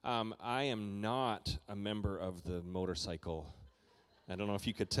I am not a member of the motorcycle. I don't know if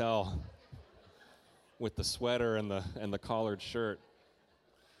you could tell with the sweater and the collared shirt.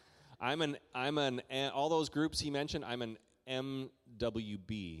 All those groups he mentioned, I'm an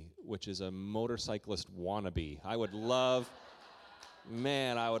MWB, which is a motorcyclist wannabe.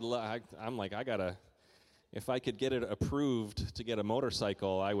 If I could get it approved to get a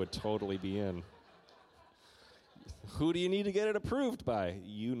motorcycle, I would totally be in. Who do you need to get it approved by?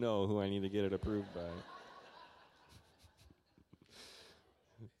 You know who I need to get it approved by.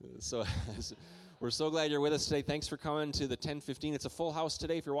 So we're so glad you're with us today. Thanks for coming to the 10:15. It's a full house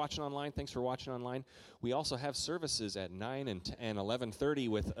today. If you're watching online, thanks for watching online. We also have services at 9 and 11:30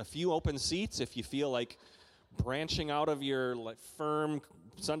 with a few open seats if you feel like branching out of your firm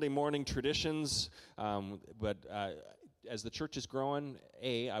Sunday morning traditions. As the church is growing,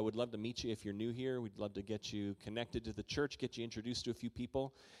 I would love to meet you if you're new here. We'd love to get you connected to the church, get you introduced to a few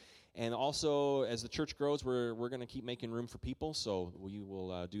people. And also, as the church grows, we're going to keep making room for people. So we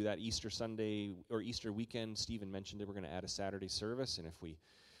will do that Easter Sunday or Easter weekend. Stephen mentioned it. We're going to add a Saturday service, and if we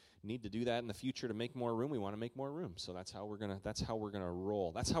need to do that in the future to make more room, we want to make more room. So that's how we're gonna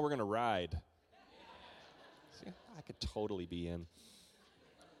roll. That's how we're gonna ride. See, I could totally be in.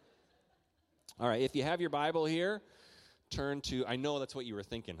 All right, if you have your Bible here, turn to, I know that's what you were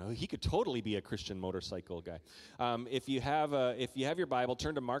thinking. Oh, he could totally be a Christian motorcycle guy. If you have your Bible,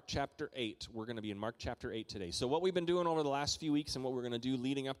 turn to Mark chapter 8. We're going to be in Mark chapter 8 today. So what we've been doing over the last few weeks and what we're going to do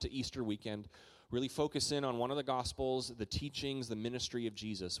leading up to Easter weekend, really focus in on one of the Gospels, the teachings, the ministry of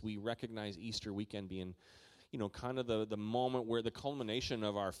Jesus. We recognize Easter weekend being, kind of the moment where the culmination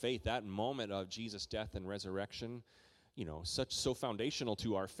of our faith, that moment of Jesus' death and resurrection, so foundational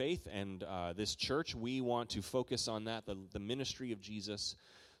to our faith and this church. We want to focus on that, the ministry of Jesus.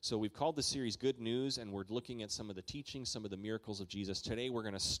 So we've called the series Good News, and we're looking at some of the teachings, some of the miracles of Jesus. Today we're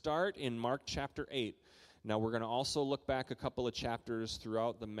going to start in Mark chapter 8. Now we're going to also look back a couple of chapters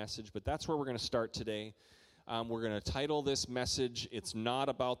throughout the message, but that's where we're going to start today. We're going to title this message, It's Not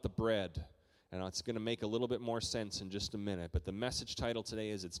About the Bread. And it's going to make a little bit more sense in just a minute. But the message title today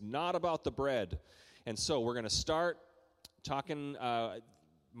is It's Not About the Bread. And so we're going to start talking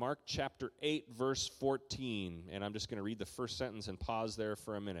Mark chapter 8, verse 14, and I'm just going to read the first sentence and pause there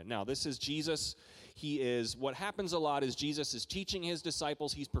for a minute. Now, this is Jesus. What happens a lot is Jesus is teaching his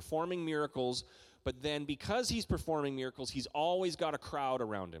disciples, he's performing miracles, but then because he's performing miracles, he's always got a crowd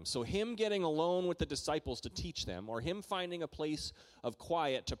around him. So him getting alone with the disciples to teach them, or him finding a place of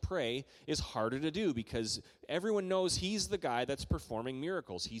quiet to pray, is harder to do because everyone knows he's the guy that's performing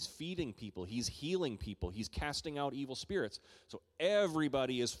miracles. He's feeding people, he's healing people, he's casting out evil spirits. So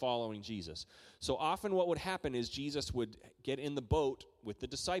everybody is following Jesus. So often what would happen is Jesus would get in the boat with the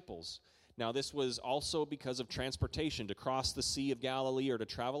disciples. Now, this was also because of transportation. To cross the Sea of Galilee or to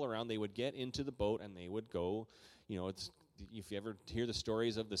travel around, they would get into the boat and they would go, if you ever hear the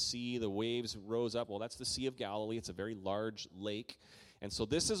stories of the sea, the waves rose up, well, that's the Sea of Galilee. It's a very large lake. And so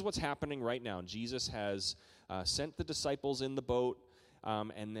this is what's happening right now. Jesus has sent the disciples in the boat,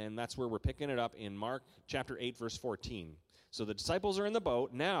 and then that's where we're picking it up in Mark chapter 8, verse 14. So the disciples are in the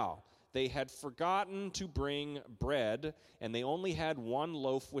boat. Now, they had forgotten to bring bread, and they only had one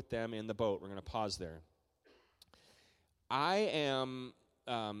loaf with them in the boat. We're going to pause there. I am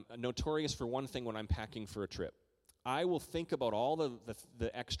notorious for one thing when I'm packing for a trip. I will think about all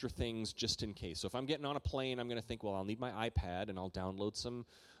the extra things just in case. So if I'm getting on a plane, I'm going to think, well, I'll need my iPad, and I'll download some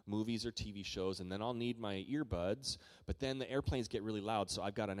movies or TV shows, and then I'll need my earbuds. But then the airplanes get really loud, so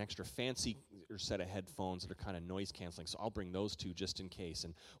I've got an extra fancy set of headphones that are kind of noise canceling, so I'll bring those two just in case.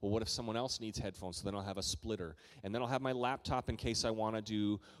 And, well, what if someone else needs headphones? So then I'll have a splitter. And then I'll have my laptop in case I want to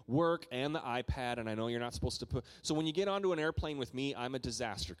do work and the iPad, and I know you're not supposed to put... So when you get onto an airplane with me, I'm a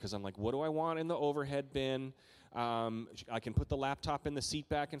disaster, because I'm like, what do I want in the overhead bin? I can put the laptop in the seat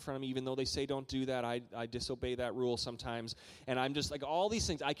back in front of me, even though they say don't do that. I disobey that rule sometimes. And I'm just like, all these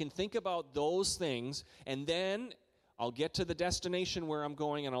things. I can think about those things, and then I'll get to the destination where I'm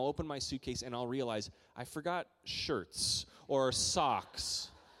going, and I'll open my suitcase, and I'll realize I forgot shirts or socks,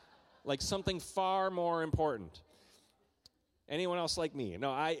 like something far more important. Anyone else like me?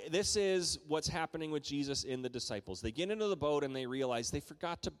 No, this is what's happening with Jesus in the disciples. They get into the boat and they realize they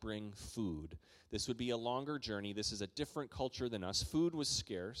forgot to bring food. This would be a longer journey. This is a different culture than us. Food was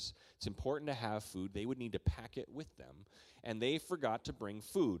scarce. It's important to have food. They would need to pack it with them. And they forgot to bring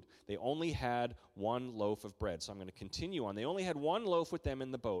food. They only had one loaf of bread. So I'm going to continue on. They only had one loaf with them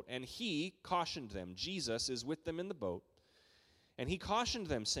in the boat. And he cautioned them. Jesus is with them in the boat. And he cautioned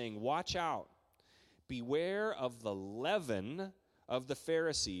them, saying, "Watch out. Beware of the leaven of the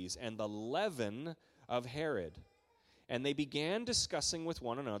Pharisees and the leaven of Herod." And they began discussing with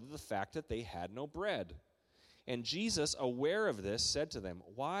one another the fact that they had no bread. And Jesus, aware of this, said to them,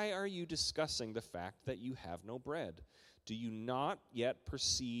 "Why are you discussing the fact that you have no bread? Do you not yet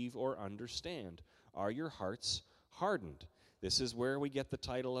perceive or understand? Are your hearts hardened?" This is where we get the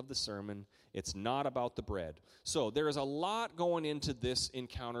title of the sermon. It's not about the bread. So there is a lot going into this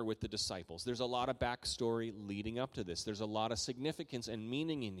encounter with the disciples. There's a lot of backstory leading up to this. There's a lot of significance and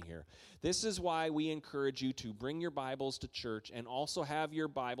meaning in here. This is why we encourage you to bring your Bibles to church and also have your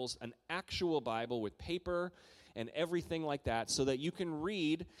Bibles, an actual Bible with paper and everything like that, so that you can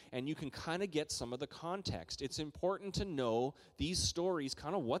read and you can kind of get some of the context. It's important to know these stories,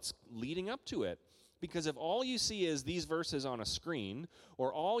 kind of what's leading up to it. Because if all you see is these verses on a screen,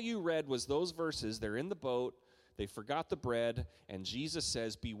 or all you read was those verses, they're in the boat, they forgot the bread, and Jesus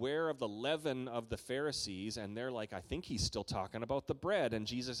says, "Beware of the leaven of the Pharisees," and they're like, "I think he's still talking about the bread," and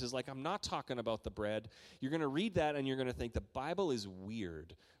Jesus is like, "I'm not talking about the bread." You're going to read that, and you're going to think, the Bible is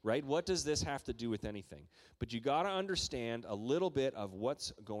weird, right? What does this have to do with anything? But you got to understand a little bit of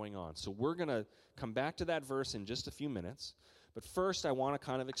what's going on. So we're going to come back to that verse in just a few minutes. But first, I want to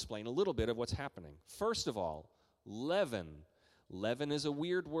kind of explain a little bit of what's happening. First of all, leaven. Leaven is a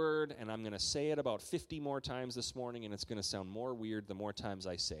weird word, and I'm going to say it about 50 more times this morning, and it's going to sound more weird the more times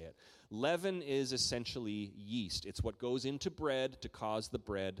I say it. Leaven is essentially yeast. It's what goes into bread to cause the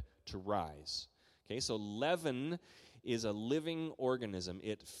bread to rise. Okay, so leaven is a living organism.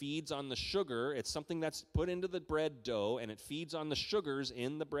 It feeds on the sugar. It's something that's put into the bread dough, and it feeds on the sugars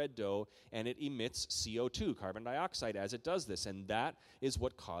in the bread dough, and it emits CO2, carbon dioxide, as it does this. And that is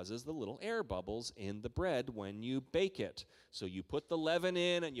what causes the little air bubbles in the bread when you bake it. So you put the leaven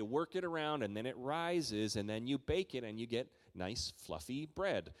in, and you work it around, and then it rises, and then you bake it, and you get nice, fluffy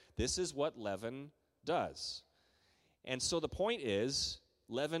bread. This is what leaven does. And so the point is,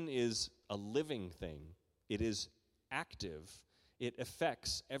 leaven is a living thing. It is active. It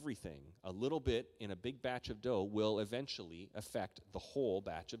affects everything. A little bit in a big batch of dough will eventually affect the whole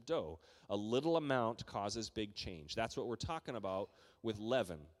batch of dough. A little amount causes big change. That's what we're talking about with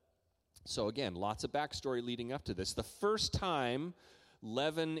leaven. So again, lots of backstory leading up to this. The first time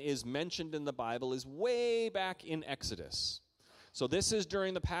leaven is mentioned in the Bible is way back in Exodus. So this is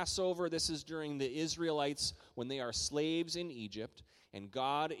during the Passover. This is during the Israelites when they are slaves in Egypt. And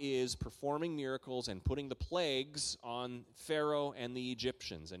God is performing miracles and putting the plagues on Pharaoh and the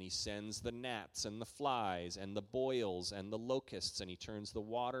Egyptians. And he sends the gnats and the flies and the boils and the locusts, and he turns the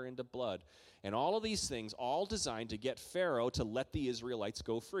water into blood. And all of these things, all designed to get Pharaoh to let the Israelites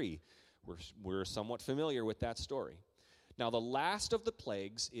go free. We're somewhat familiar with that story. Now, the last of the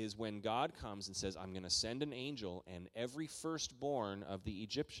plagues is when God comes and says, "I'm going to send an angel, and every firstborn of the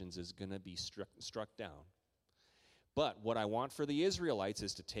Egyptians is going to be struck down." But what I want for the Israelites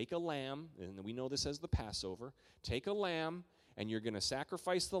is to take a lamb, and we know this as the Passover, take a lamb, and you're going to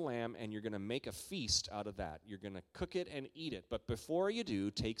sacrifice the lamb, and you're going to make a feast out of that. You're going to cook it and eat it. But before you do,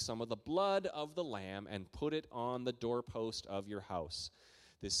 take some of the blood of the lamb and put it on the doorpost of your house.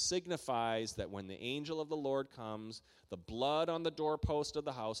 This signifies that when the angel of the Lord comes, the blood on the doorpost of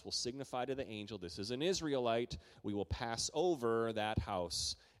the house will signify to the angel, this is an Israelite. We will pass over that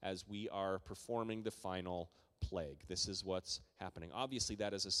house as we are performing the final plague. This is what's happening. Obviously,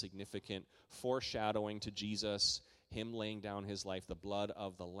 that is a significant foreshadowing to Jesus, him laying down his life, the blood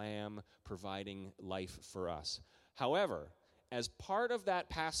of the Lamb providing life for us. However, as part of that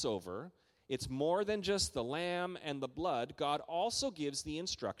Passover, it's more than just the lamb and the blood. God also gives the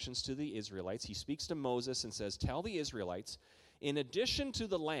instructions to the Israelites. He speaks to Moses and says, "Tell the Israelites, in addition to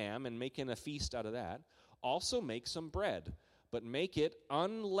the lamb and making a feast out of that, also make some bread, but make it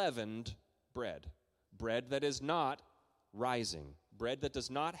unleavened bread. Bread that is not rising, bread that does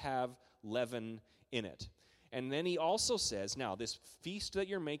not have leaven in it." And then he also says, now this feast that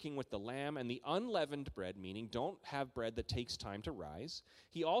you're making with the lamb and the unleavened bread, meaning don't have bread that takes time to rise,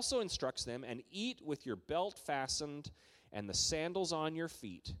 he also instructs them, "And eat with your belt fastened and the sandals on your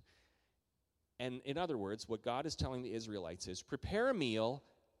feet." And in other words, what God is telling the Israelites is, prepare a meal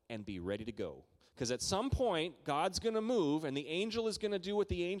and be ready to go. Because at some point, God's going to move, and the angel is going to do what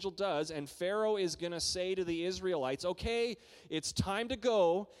the angel does, and Pharaoh is going to say to the Israelites, "Okay, it's time to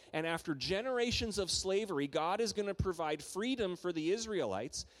go." And after generations of slavery, God is going to provide freedom for the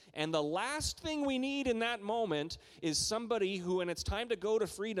Israelites. And the last thing we need in that moment is somebody who, when it's time to go to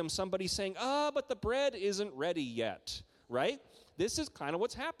freedom, somebody saying, but the bread isn't ready yet, right? This is kind of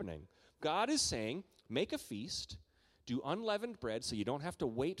what's happening. God is saying, make a feast, Do unleavened bread so you don't have to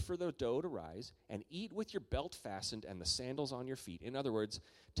wait for the dough to rise, and eat with your belt fastened and the sandals on your feet. In other words,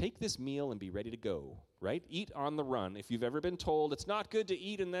 take this meal and be ready to go, right? Eat on the run. If you've ever been told it's not good to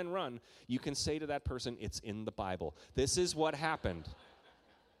eat and then run, you can say to that person, it's in the Bible. This is what happened.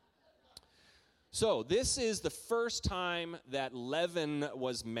 So this is the first time that leaven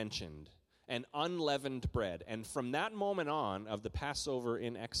was mentioned, and unleavened bread. And from that moment on of the Passover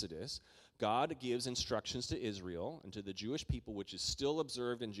in Exodus, God gives instructions to Israel and to the Jewish people, which is still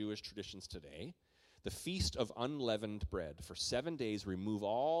observed in Jewish traditions today, the feast of unleavened bread. For 7 days, remove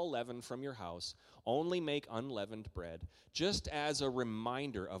all leaven from your house. Only make unleavened bread, just as a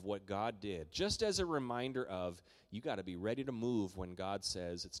reminder of what God did, just as a reminder of you got to be ready to move when God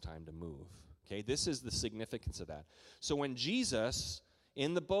says it's time to move. Okay, this is the significance of that. So when Jesus,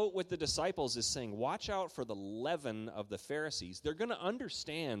 in the boat with the disciples, is saying, watch out for the leaven of the Pharisees, they're going to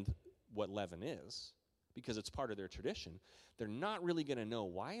understand what leaven is because it's part of their tradition. They're not really going to know,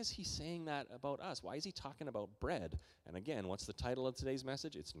 why is he saying that about us? Why is he talking about bread? And again, what's the title of today's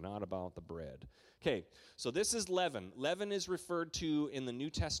message? It's not about the bread. Okay, so this is leaven. Leaven is referred to in the New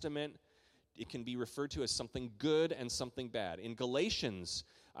Testament. It can be referred to as something good and something bad. In Galatians,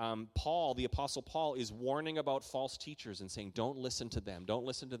 Paul, the Apostle Paul, is warning about false teachers and saying, don't listen to them, don't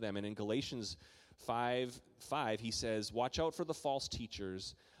listen to them. And in Galatians 5:5, he says, watch out for the false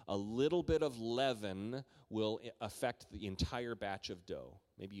teachers. A little bit of leaven will affect the entire batch of dough.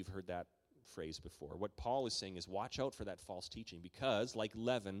 Maybe you've heard that phrase before. What Paul is saying is watch out for that false teaching because, like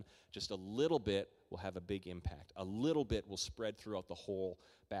leaven, just a little bit will have a big impact. A little bit will spread throughout the whole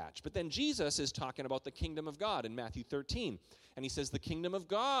batch. But then Jesus is talking about the kingdom of God in Matthew 13. And he says the kingdom of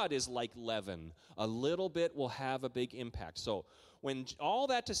God is like leaven. A little bit will have a big impact. So when all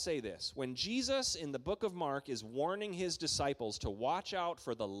that to say this, when Jesus in the book of Mark is warning his disciples to watch out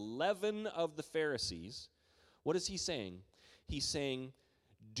for the leaven of the Pharisees, what is he saying? He's saying,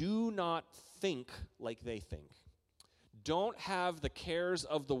 do not think like they think. Don't have the cares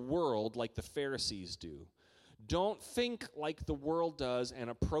of the world like the Pharisees do. Don't think like the world does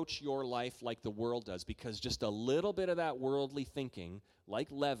and approach your life like the world does, because just a little bit of that worldly thinking, like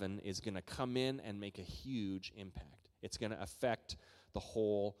leaven, is going to come in and make a huge impact. It's going to affect the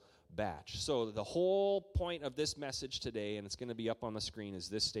whole batch. So the whole point of this message today, and it's going to be up on the screen, is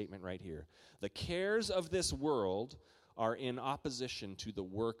this statement right here. The cares of this world are in opposition to the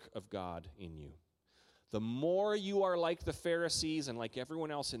work of God in you. The more you are like the Pharisees and like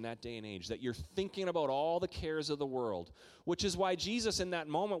everyone else in that day and age, that you're thinking about all the cares of the world, which is why Jesus in that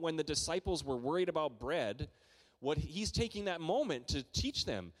moment when the disciples were worried about bread, he's taking that moment to teach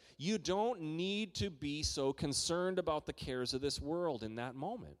them, you don't need to be so concerned about the cares of this world in that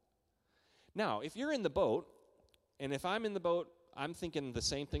moment. Now, if you're in the boat, and if I'm in the boat, I'm thinking the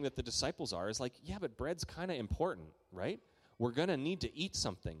same thing that the disciples are, is like, yeah, but bread's kind of important, right? We're going to need to eat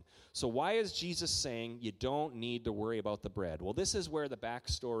something. So why is Jesus saying you don't need to worry about the bread? Well, this is where the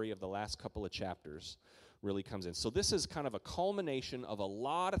backstory of the last couple of chapters really comes in. So this is kind of a culmination of a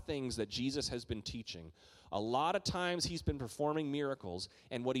lot of things that Jesus has been teaching. A lot of times he's been performing miracles,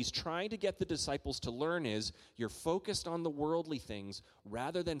 and what he's trying to get the disciples to learn is you're focused on the worldly things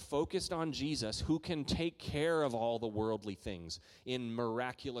rather than focused on Jesus, who can take care of all the worldly things in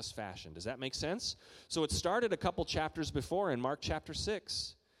miraculous fashion. Does that make sense? So it started a couple chapters before in Mark chapter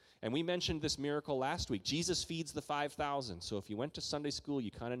 6. And we mentioned this miracle last week. Jesus feeds the 5,000. So if you went to Sunday school, you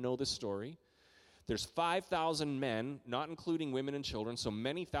kind of know this story. There's 5,000 men, not including women and children, so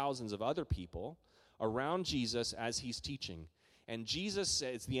many thousands of other people around Jesus as he's teaching. And Jesus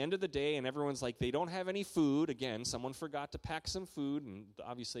says, it's the end of the day, and everyone's like, they don't have any food. Again, someone forgot to pack some food, and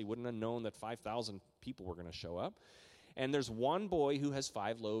obviously wouldn't have known that 5,000 people were going to show up. And there's one boy who has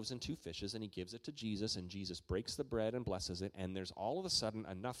 5 loaves and 2 fishes, and he gives it to Jesus, and Jesus breaks the bread and blesses it, and there's all of a sudden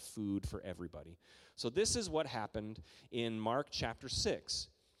enough food for everybody. So this is what happened in Mark chapter 6.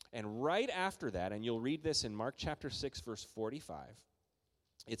 And right after that, and you'll read this in Mark chapter 6, verse 45,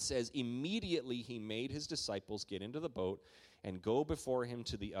 it says, immediately he made his disciples get into the boat and go before him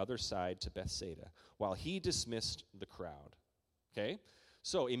to the other side to Bethsaida, while he dismissed the crowd. Okay?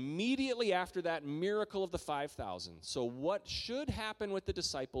 So immediately after that miracle of the 5,000, so what should happen with the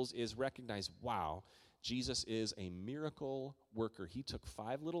disciples is recognize, wow, Jesus is a miracle worker. He took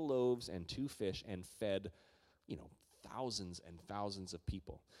 5 little loaves and 2 fish and fed, thousands and thousands of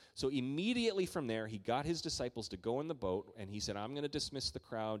people. So immediately from there, he got his disciples to go in the boat, and he said, I'm going to dismiss the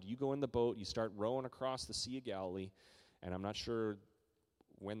crowd. You go in the boat, you start rowing across the Sea of Galilee, and I'm not sure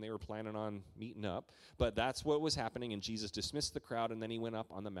when they were planning on meeting up. But that's what was happening, and Jesus dismissed the crowd, and then he went up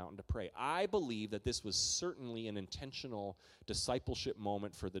on the mountain to pray. I believe that this was certainly an intentional discipleship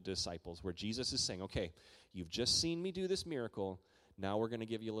moment for the disciples, where Jesus is saying, okay, you've just seen me do this miracle. Now we're going to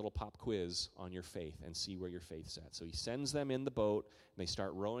give you a little pop quiz on your faith and see where your faith's at. So he sends them in the boat, and they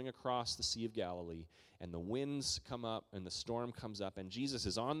start rowing across the Sea of Galilee, and the winds come up, and the storm comes up, and Jesus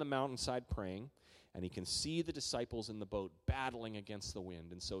is on the mountainside praying, and he can see the disciples in the boat battling against the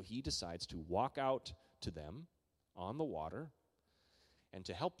wind, and so he decides to walk out to them on the water and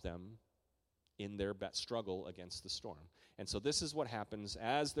to help them in their struggle against the storm. And so this is what happens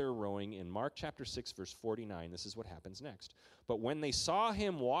as they're rowing in Mark chapter 6, verse 49. This is what happens next. But when they saw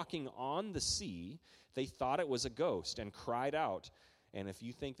him walking on the sea, they thought it was a ghost and cried out. And if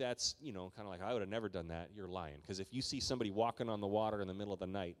you think that's, kind of like, I would have never done that, you're lying. Because if you see somebody walking on the water in the middle of the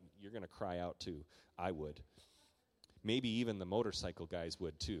night, you're going to cry out too. I would. Maybe even the motorcycle guys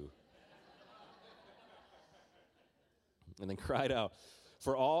would too. And then cried out.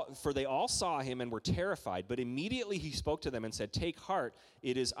 For they all saw him and were terrified, but immediately he spoke to them and said, "Take heart,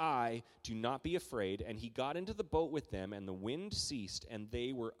 it is I, do not be afraid." And he got into the boat with them, and the wind ceased, and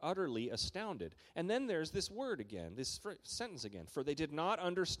they were utterly astounded. And then there's this word again, this sentence again, "For they did not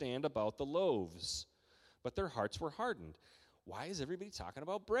understand about the loaves, but their hearts were hardened." Why is everybody talking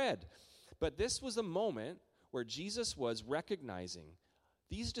about bread? But this was a moment where Jesus was recognizing,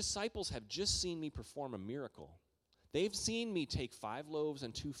 these disciples have just seen me perform a miracle. They've seen me take 5 loaves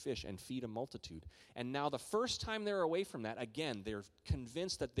and 2 fish and feed a multitude. And now the first time they're away from that, again, they're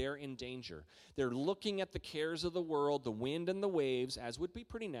convinced that they're in danger. They're looking at the cares of the world, the wind and the waves, as would be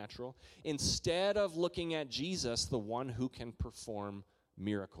pretty natural, instead of looking at Jesus, the one who can perform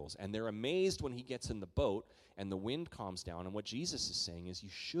miracles. And they're amazed when he gets in the boat and the wind calms down. And what Jesus is saying is, you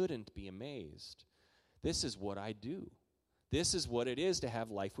shouldn't be amazed. This is what I do. This is what it is to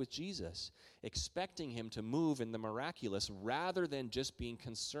have life with Jesus, expecting him to move in the miraculous rather than just being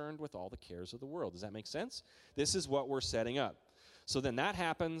concerned with all the cares of the world. Does that make sense? This is what we're setting up. So then that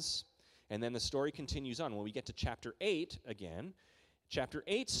happens, and then the story continues on. When we get to chapter 8 again, chapter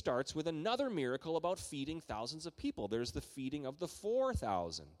 8 starts with another miracle about feeding thousands of people. There's the feeding of the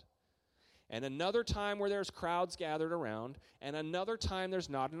 4,000. And another time where there's crowds gathered around, and another time there's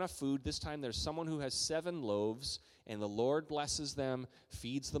not enough food. This time there's someone who has 7 loaves, and the Lord blesses them,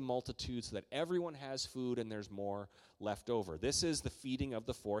 feeds the multitude so that everyone has food and there's more left over. This is the feeding of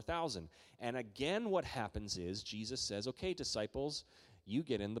the 4,000. And again what happens is Jesus says, okay, disciples, you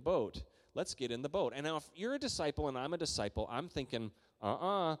get in the boat. Let's get in the boat. And now if you're a disciple and I'm a disciple, I'm thinking,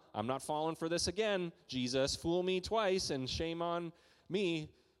 I'm not falling for this again, Jesus. Fool me twice and shame on me.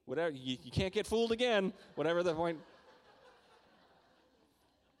 Whatever, you can't get fooled again, whatever the point.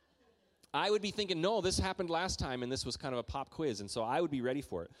 I would be thinking, no, this happened last time, and this was kind of a pop quiz, and so I would be ready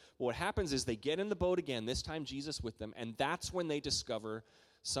for it. But what happens is they get in the boat again, this time Jesus with them, and that's when they discover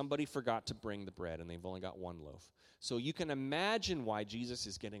somebody forgot to bring the bread, and they've only got 1 loaf. So you can imagine why Jesus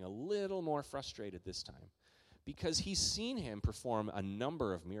is getting a little more frustrated this time, because he's seen him perform a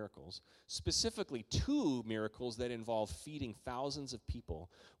number of miracles, specifically 2 miracles that involve feeding thousands of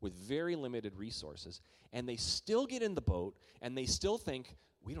people with very limited resources, and they still get in the boat, and they still think,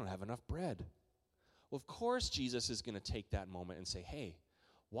 we don't have enough bread. Well, of course, Jesus is going to take that moment and say, hey,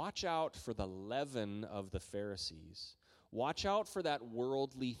 watch out for the leaven of the Pharisees. Watch out for that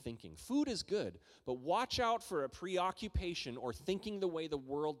worldly thinking. Food is good, but watch out for a preoccupation or thinking the way the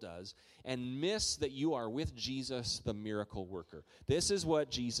world does and miss that you are with Jesus, the miracle worker. This is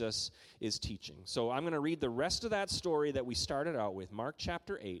what Jesus is teaching. So I'm going to read the rest of that story that we started out with, Mark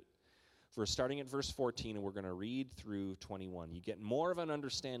chapter 8. We're starting at verse 14, and we're going to read through 21. You get more of an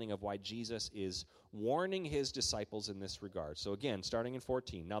understanding of why Jesus is warning his disciples in this regard. So again, starting in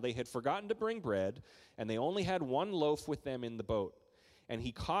 14. Now they had forgotten to bring bread, and they only had 1 loaf with them in the boat. And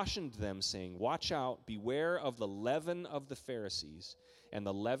he cautioned them, saying, watch out, beware of the leaven of the Pharisees and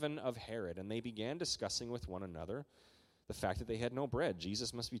the leaven of Herod. And they began discussing with one another the fact that they had no bread.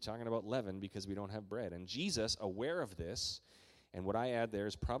 Jesus must be talking about leaven because we don't have bread. And Jesus, aware of this, and what I add there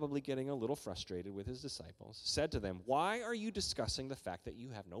is probably getting a little frustrated with his disciples, said to them, why are you discussing the fact that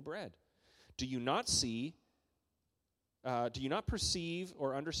you have no bread? Do you not perceive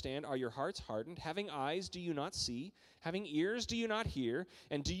or understand? Are your hearts hardened? Having eyes, do you not see? Having ears, do you not hear?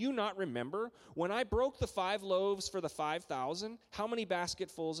 And do you not remember? When I broke the 5 loaves for the 5,000, how many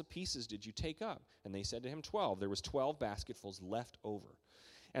basketfuls of pieces did you take up? And they said to him, 12. There was 12 basketfuls left over.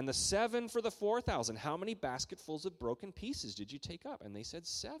 And the 7 for the 4,000, how many basketfuls of broken pieces did you take up? And they said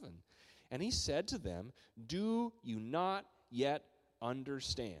 7. And he said to them, do you not yet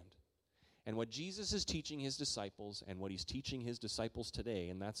understand? And what Jesus is teaching his disciples and what he's teaching his disciples today,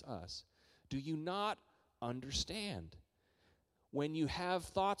 and that's us, do you not understand? When you have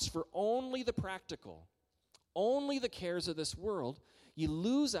thoughts for only the practical, only the cares of this world, you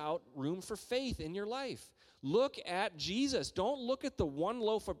lose out room for faith in your life. Look at Jesus. Don't look at the one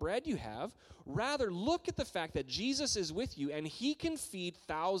loaf of bread you have. Rather, look at the fact that Jesus is with you and he can feed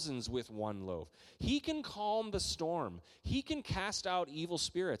thousands with one loaf. He can calm the storm. He can cast out evil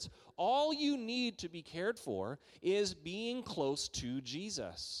spirits. All you need to be cared for is being close to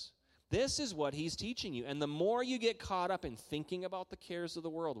Jesus. This is what he's teaching you. And the more you get caught up in thinking about the cares of the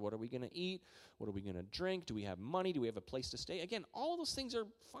world, what are we going to eat? What are we going to drink? Do we have money? Do we have a place to stay? Again, all those things are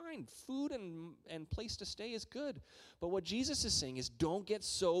fine. Food and place to stay is good. But what Jesus is saying is don't get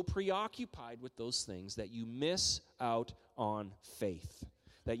so preoccupied with those things that you miss out on faith,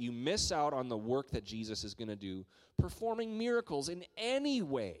 that you miss out on the work that Jesus is going to do, performing miracles in any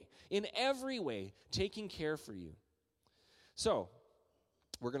way, in every way, taking care for you. So,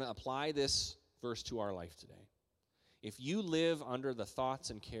 we're going to apply this verse to our life today. If you live under the thoughts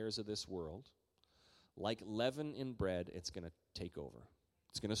and cares of this world, like leaven in bread, it's going to take over.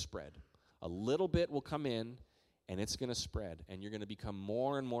 It's going to spread. A little bit will come in, and it's going to spread. And you're going to become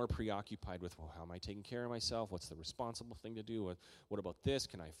more and more preoccupied with, well, how am I taking care of myself? What's the responsible thing to do? What about this?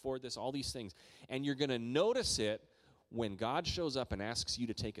 Can I afford this? All these things. And you're going to notice it when God shows up and asks you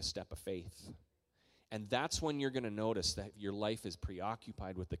to take a step of faith. And that's when you're going to notice that your life is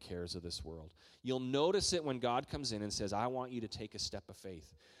preoccupied with the cares of this world. You'll notice it when God comes in and says, I want you to take a step of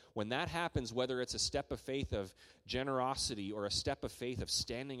faith. When that happens, whether it's a step of faith of generosity or a step of faith of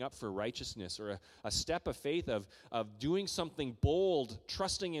standing up for righteousness or a step of faith of doing something bold,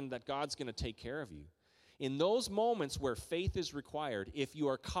 trusting in that God's going to take care of you. In those moments where faith is required, if you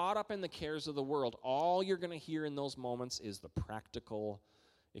are caught up in the cares of the world, all you're going to hear in those moments is the practical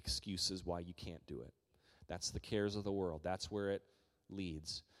excuses why you can't do it. That's the cares of the world. That's where it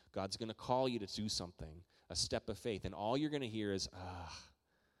leads. God's going to call you to do something, a step of faith, and all you're going to hear is,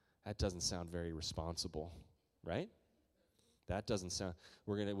 that doesn't sound very responsible, right? That doesn't sound,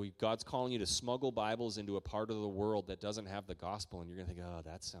 God's calling you to smuggle Bibles into a part of the world that doesn't have the gospel, and you're going to think, oh,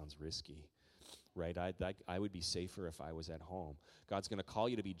 that sounds risky. Right? I would be safer if I was at home. God's going to call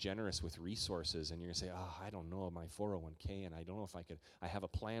you to be generous with resources, and you're going to say, I don't know my 401k, and I don't know if I have a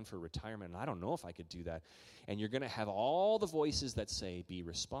plan for retirement, and I don't know if I could do that. And you're going to have all the voices that say, be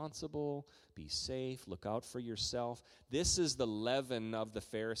responsible, be safe, look out for yourself. This is the leaven of the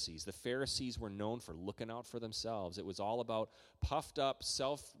Pharisees. The Pharisees were known for looking out for themselves. It was all about puffed up,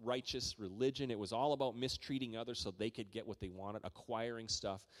 self-righteous religion. It was all about mistreating others so they could get what they wanted, acquiring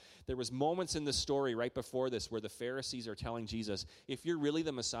stuff. There was moments in the story right before this where the Pharisees are telling Jesus, if you're really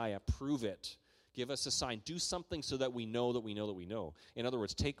the Messiah, prove it. Give us a sign. Do something so that we know that we know that we know. In other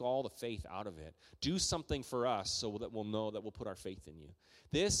words, take all the faith out of it. Do something for us so that we'll know that we'll put our faith in you.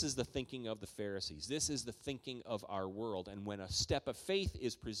 This is the thinking of the Pharisees. This is the thinking of our world. And when a step of faith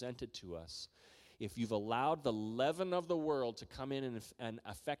is presented to us, if you've allowed the leaven of the world to come in and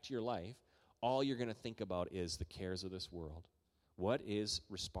affect your life, all you're going to think about is the cares of this world. What is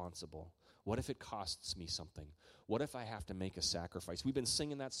responsible? What if it costs me something? What if I have to make a sacrifice? We've been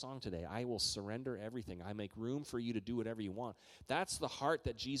singing that song today. I will surrender everything. I make room for you to do whatever you want. That's the heart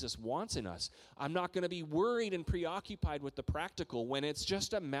that Jesus wants in us. I'm not going to be worried and preoccupied with the practical when it's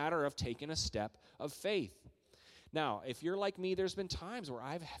just a matter of taking a step of faith. Now, if you're like me, there's been times where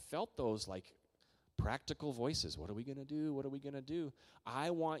I've felt those like practical voices. What are we going to do? What are we going to do?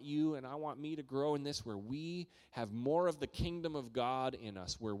 I want you and I want me to grow in this where we have more of the kingdom of God in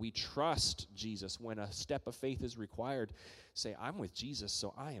us, where we trust Jesus when a step of faith is required. Say, I'm with Jesus,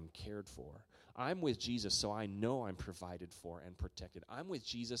 so I am cared for. I'm with Jesus, so I know I'm provided for and protected. I'm with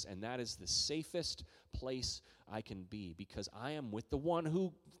Jesus, and that is the safest place I can be because I am with the one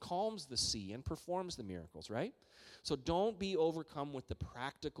who calms the sea and performs the miracles, right? So don't be overcome with the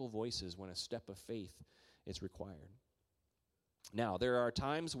practical voices when a step of faith is required. Now, there are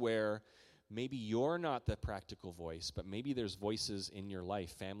times where maybe you're not the practical voice, but maybe there's voices in your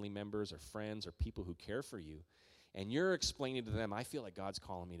life, family members or friends or people who care for you, and you're explaining to them, I feel like God's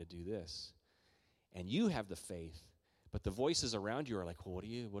calling me to do this. And you have the faith, but the voices around you are like, well,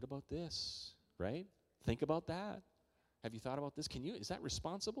 what about this, right? Think about that. Have you thought about this? Is that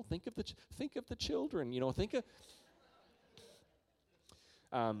responsible? Think of the children, think of...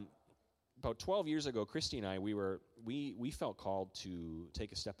 About 12 years ago, Christy and I, we felt called to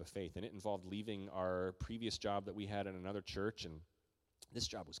take a step of faith, and it involved leaving our previous job that we had in another church, and this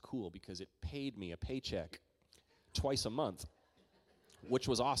job was cool because it paid me a paycheck twice a month, which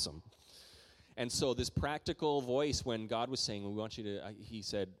was awesome. And so this practical voice, when God was saying, he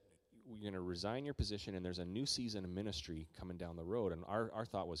said, going to resign your position, and there's a new season of ministry coming down the road. And our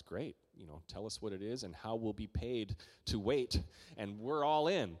thought was, great, tell us what it is and how we'll be paid to wait, and we're all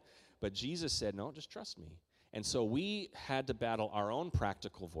in. But Jesus said, no, just trust me. And so we had to battle our own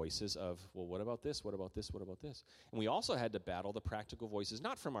practical voices of, well, what about this, what about this, what about this? And we also had to battle the practical voices,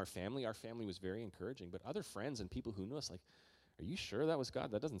 not from our family. Our family was very encouraging, but other friends and people who knew us, like, are you sure that was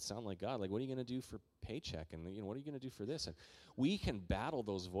God? That doesn't sound like God. Like, what are you going to do for paycheck? And, what are you going to do for this? And we can battle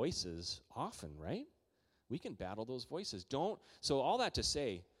those voices often, right? We can battle those voices. So all that to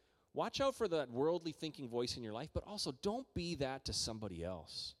say, watch out for that worldly thinking voice in your life, but also don't be that to somebody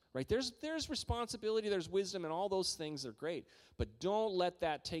else, right? There's responsibility, there's wisdom, and all those things are great, but don't let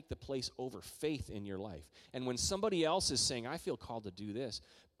that take the place over faith in your life. And when somebody else is saying, I feel called to do this,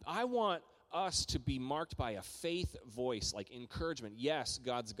 I want us to be marked by a faith voice, like encouragement. Yes,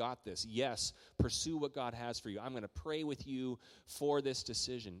 God's got this. Yes, pursue what God has for you. I'm going to pray with you for this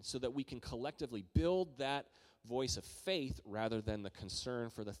decision so that we can collectively build that voice of faith rather than the concern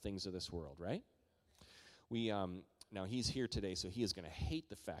for the things of this world, right? Now he's here today, so he is going to hate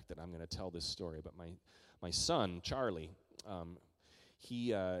the fact that I'm going to tell this story, but my son, Charlie,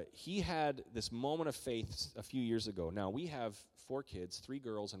 he had this moment of faith a few years ago. Now, we have 4 kids, 3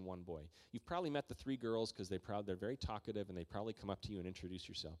 girls and 1 boy. You've probably met the 3 girls because they're very talkative, and they probably come up to you and introduce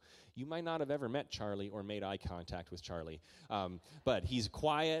yourself. You might not have ever met Charlie or made eye contact with Charlie, but he's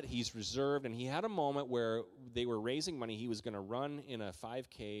quiet, he's reserved, and he had a moment where they were raising money. He was going to run in a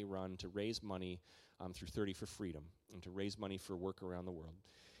 5K run to raise money through 30 for Freedom and to raise money for work around the world.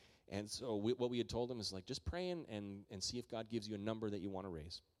 And so what we had told him is, like, just pray and see if God gives you a number that you want to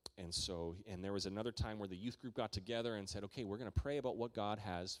raise. And there was another time where the youth group got together and said, okay, we're going to pray about what God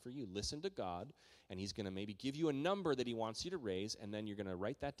has for you. Listen to God, and he's going to maybe give you a number that he wants you to raise, and then you're going to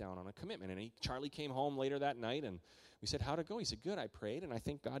write that down on a commitment. And Charlie came home later that night, and we said, how'd it go? He said, good, I prayed, and I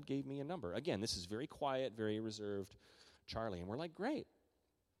think God gave me a number. Again, this is very quiet, very reserved Charlie. And we're like, great.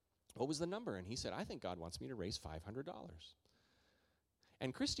 What was the number? And he said, I think God wants me to raise $500.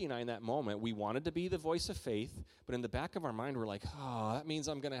 And Christy and I, in that moment, we wanted to be the voice of faith, but in the back of our mind, we're like, oh, that means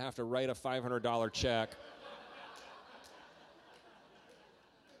I'm going to have to write a $500 check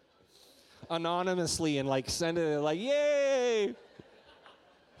anonymously and, like, send it, like, yay!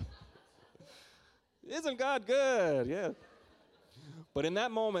 Isn't God good? Yeah. But in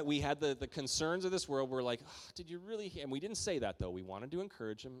that moment, we had the concerns of this world. We're like, oh, did you really? And we didn't say that, though. We wanted to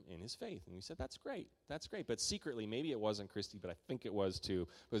encourage him in his faith. And we said, that's great. That's great. But secretly, maybe it wasn't Christy, but I think it was too.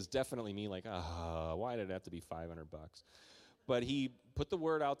 It was definitely me, like, why did it have to be $500? But he put the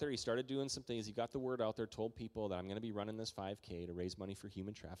word out there. He started doing some things. He got the word out there, told people that I'm going to be running this 5K to raise money for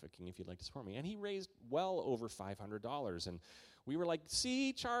human trafficking if you'd like to support me. And he raised well over $500. And we were like,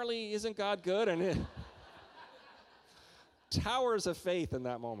 see, Charlie, isn't God good? And towers of faith in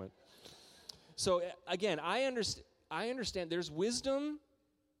that moment. So again, I understand there's wisdom,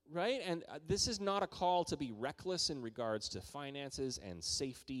 right? And this is not a call to be reckless in regards to finances and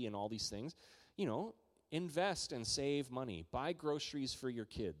safety and all these things. Invest and save money. Buy groceries for your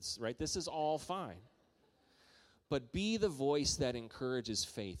kids, right? This is all fine. But be the voice that encourages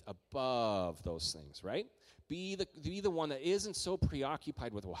faith above those things, right? Be the one that isn't so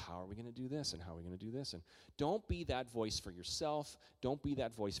preoccupied with, well, how are we going to do this and how are we going to do this? And don't be that voice for yourself. Don't be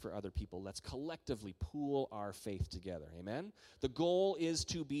that voice for other people. Let's collectively pool our faith together. Amen? The goal is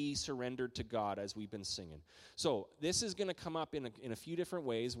to be surrendered to God, as we've been singing. So this is going to come up in a few different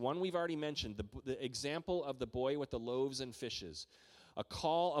ways. One we've already mentioned, the example of the boy with the loaves and fishes.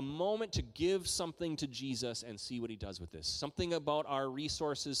 A moment to give something to Jesus and see what he does with this. Something about our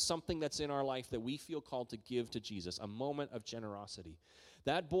resources, something that's in our life that we feel called to give to Jesus. A moment of generosity.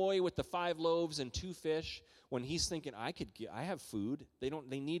 That boy with the 5 loaves and 2 fish, when he's thinking, I have food. They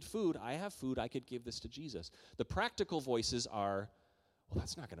need food. I have food. I could give this to Jesus. The practical voices are, well,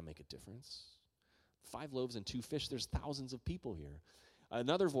 that's not going to make a difference. 5 loaves and 2 fish, there's thousands of people here.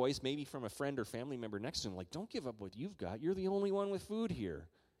 Another voice, maybe from a friend or family member next to him, like, don't give up what you've got. You're the only one with food here.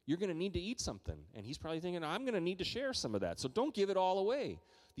 You're going to need to eat something. And he's probably thinking, I'm going to need to share some of that. So don't give it all away.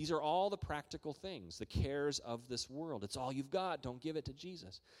 These are all the practical things, the cares of this world. It's all you've got. Don't give it to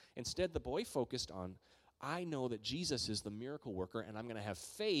Jesus. Instead, the boy focused on, I know that Jesus is the miracle worker, and I'm going to have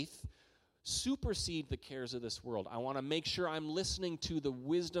faith supersede the cares of this world. I want to make sure I'm listening to the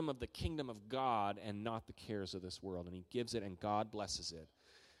wisdom of the kingdom of God and not the cares of this world. And he gives it, and God blesses it.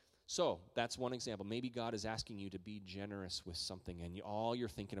 So that's one example. Maybe God is asking you to be generous with something, and all you're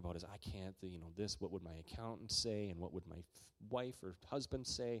thinking about is, I can't, what would my accountant say, and what would my wife or husband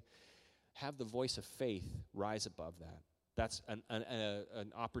say? Have the voice of faith rise above that. That's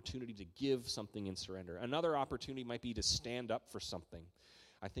an opportunity to give something in surrender. Another opportunity might be to stand up for something.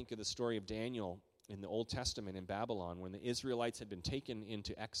 I think of the story of Daniel in the Old Testament in Babylon when the Israelites had been taken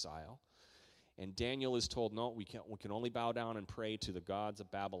into exile. And Daniel is told, no, we can only bow down and pray to the gods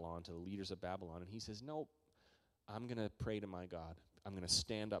of Babylon, to the leaders of Babylon. And he says, no, I'm going to pray to my God. I'm going to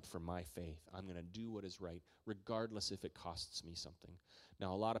stand up for my faith. I'm going to do what is right, regardless if it costs me something.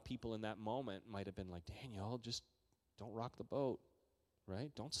 Now, a lot of people in that moment might have been like, Daniel, just don't rock the boat, right?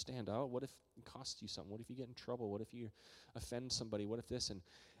 Don't stand out. What if it costs you something? What if you get in trouble? What if you offend somebody? What if this? And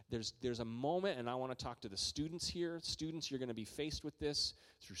there's a moment, and I want to talk to the students here. Students, you're going to be faced with this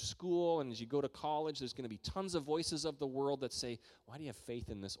through school, and as you go to college, there's going to be tons of voices of the world that say, why do you have faith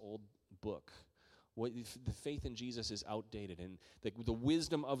in this old book? The faith in Jesus is outdated, and the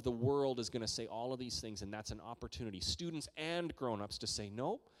wisdom of the world is going to say all of these things, and that's an opportunity, students and grown-ups, to say,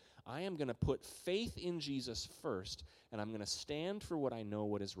 no, I am going to put faith in Jesus first, and I'm going to stand for what I know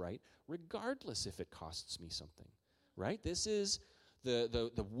what is right, regardless if it costs me something, right? This is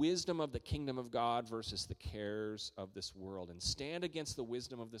the wisdom of the kingdom of God versus the cares of this world, and stand against the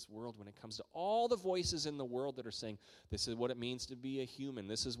wisdom of this world when it comes to all the voices in the world that are saying this is what it means to be a human,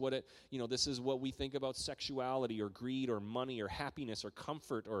 this is what this is what we think about sexuality or greed or money or happiness or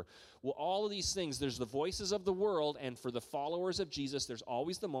comfort or all of these things. There's the voices of the world, and for the followers of Jesus, there's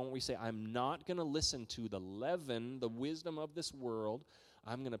always the moment where we say, I'm not going to listen to the leaven, the wisdom of this world.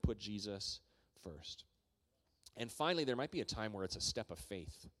 I'm going to put Jesus first. And finally, there might be a time where it's a step of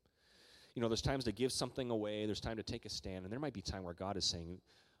faith. There's times to give something away. There's time to take a stand. And there might be a time where God is saying,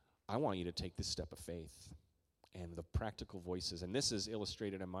 I want you to take this step of faith. And the practical voices. And this is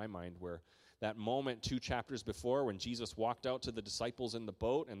illustrated in my mind where that moment 2 chapters before when Jesus walked out to the disciples in the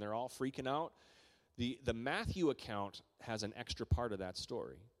boat and they're all freaking out. The Matthew account has an extra part of that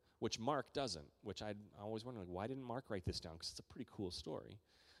story, which Mark doesn't, which I always wonder, why didn't Mark write this down? Because it's a pretty cool story.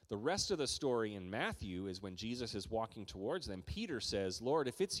 The rest of the story in Matthew is when Jesus is walking towards them. Peter says, Lord,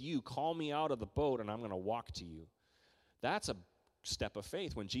 if it's you, call me out of the boat and I'm going to walk to you. That's a step of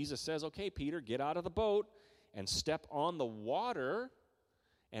faith. When Jesus says, okay, Peter, get out of the boat and step on the water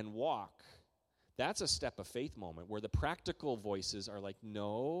and walk. That's a step of faith moment where the practical voices are like,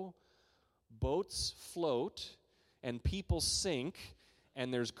 no, boats float and people sink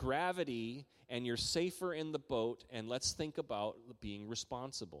and there's gravity and you're safer in the boat, and let's think about being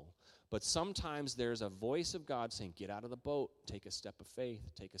responsible. But sometimes there's a voice of God saying, get out of the boat, take a step of faith,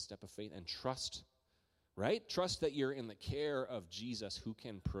 and trust, right? Trust that you're in the care of Jesus who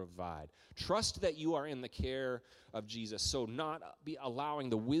can provide. Trust that you are in the care of Jesus, so not be allowing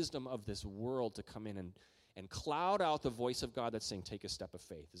the wisdom of this world to come in and cloud out the voice of God that's saying, take a step of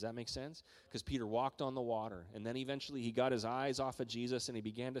faith. Does that make sense? Because Peter walked on the water, and then eventually he got his eyes off of Jesus, and he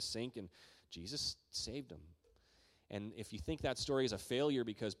began to sink, and Jesus saved him. And if you think that story is a failure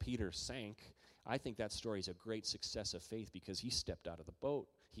because Peter sank, I think that story is a great success of faith because he stepped out of the boat.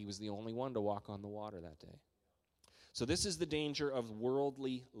 He was the only one to walk on the water that day. So this is the danger of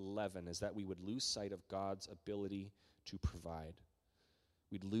worldly leaven, is that we would lose sight of God's ability to provide.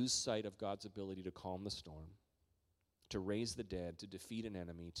 We'd lose sight of God's ability to calm the storm, to raise the dead, to defeat an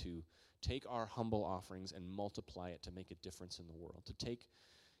enemy, to take our humble offerings and multiply it to make a difference in the world, to take,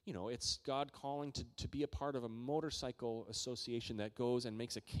 it's God calling to be a part of a motorcycle association that goes and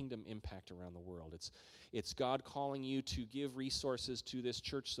makes a kingdom impact around the world. It's God calling you to give resources to this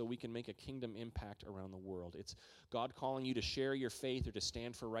church so we can make a kingdom impact around the world. It's God calling you to share your faith or to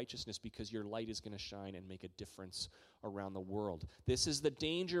stand for righteousness because your light is going to shine and make a difference around the world. This is the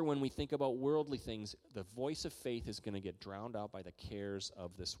danger when we think about worldly things. The voice of faith is going to get drowned out by the cares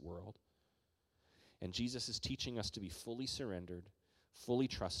of this world. And Jesus is teaching us to be fully surrendered, fully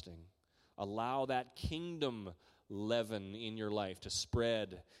trusting. Allow that kingdom leaven in your life to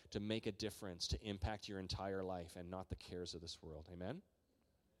spread, to make a difference, to impact your entire life and not the cares of this world. Amen?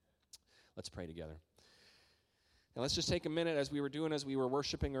 Let's pray together. And let's just take a minute as we were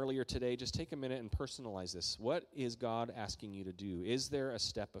worshiping earlier today, just take a minute and personalize this. What is God asking you to do? Is there a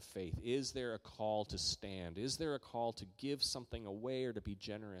step of faith? Is there a call to stand? Is there a call to give something away or to be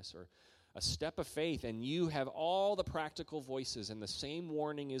generous or a step of faith? And you have all the practical voices, and the same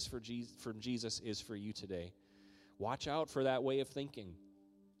warning is from Jesus is for you today. Watch out for that way of thinking.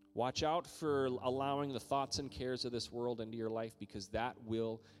 Watch out for allowing the thoughts and cares of this world into your life, because that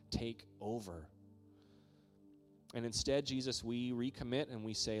will take over. And instead, Jesus, we recommit and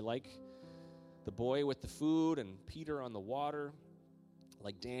we say, like the boy with the food and Peter on the water,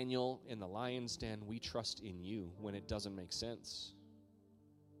 like Daniel in the lion's den, we trust in you when it doesn't make sense.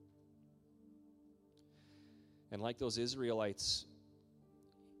 And like those Israelites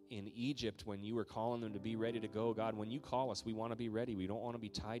in Egypt, when you were calling them to be ready to go, God, when you call us, we want to be ready. We don't want to be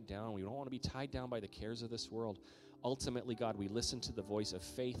tied down. We don't want to be tied down by the cares of this world. Ultimately, God, we listen to the voice of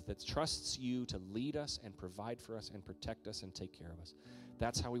faith that trusts you to lead us and provide for us and protect us and take care of us.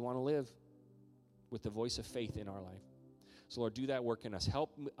 That's how we want to live, with the voice of faith in our life. So, Lord, do that work in us.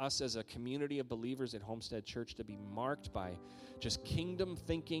 Help us as a community of believers at Homestead Church to be marked by just kingdom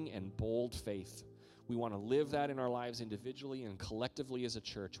thinking and bold faith. We want to live that in our lives individually and collectively as a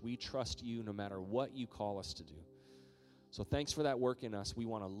church. We trust you no matter what you call us to do. So thanks for that work in us. We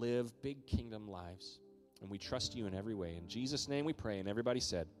want to live big kingdom lives, and we trust you in every way. In Jesus' name we pray, and everybody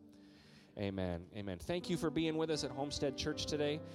said, amen. Amen. Thank you for being with us at Homestead Church today.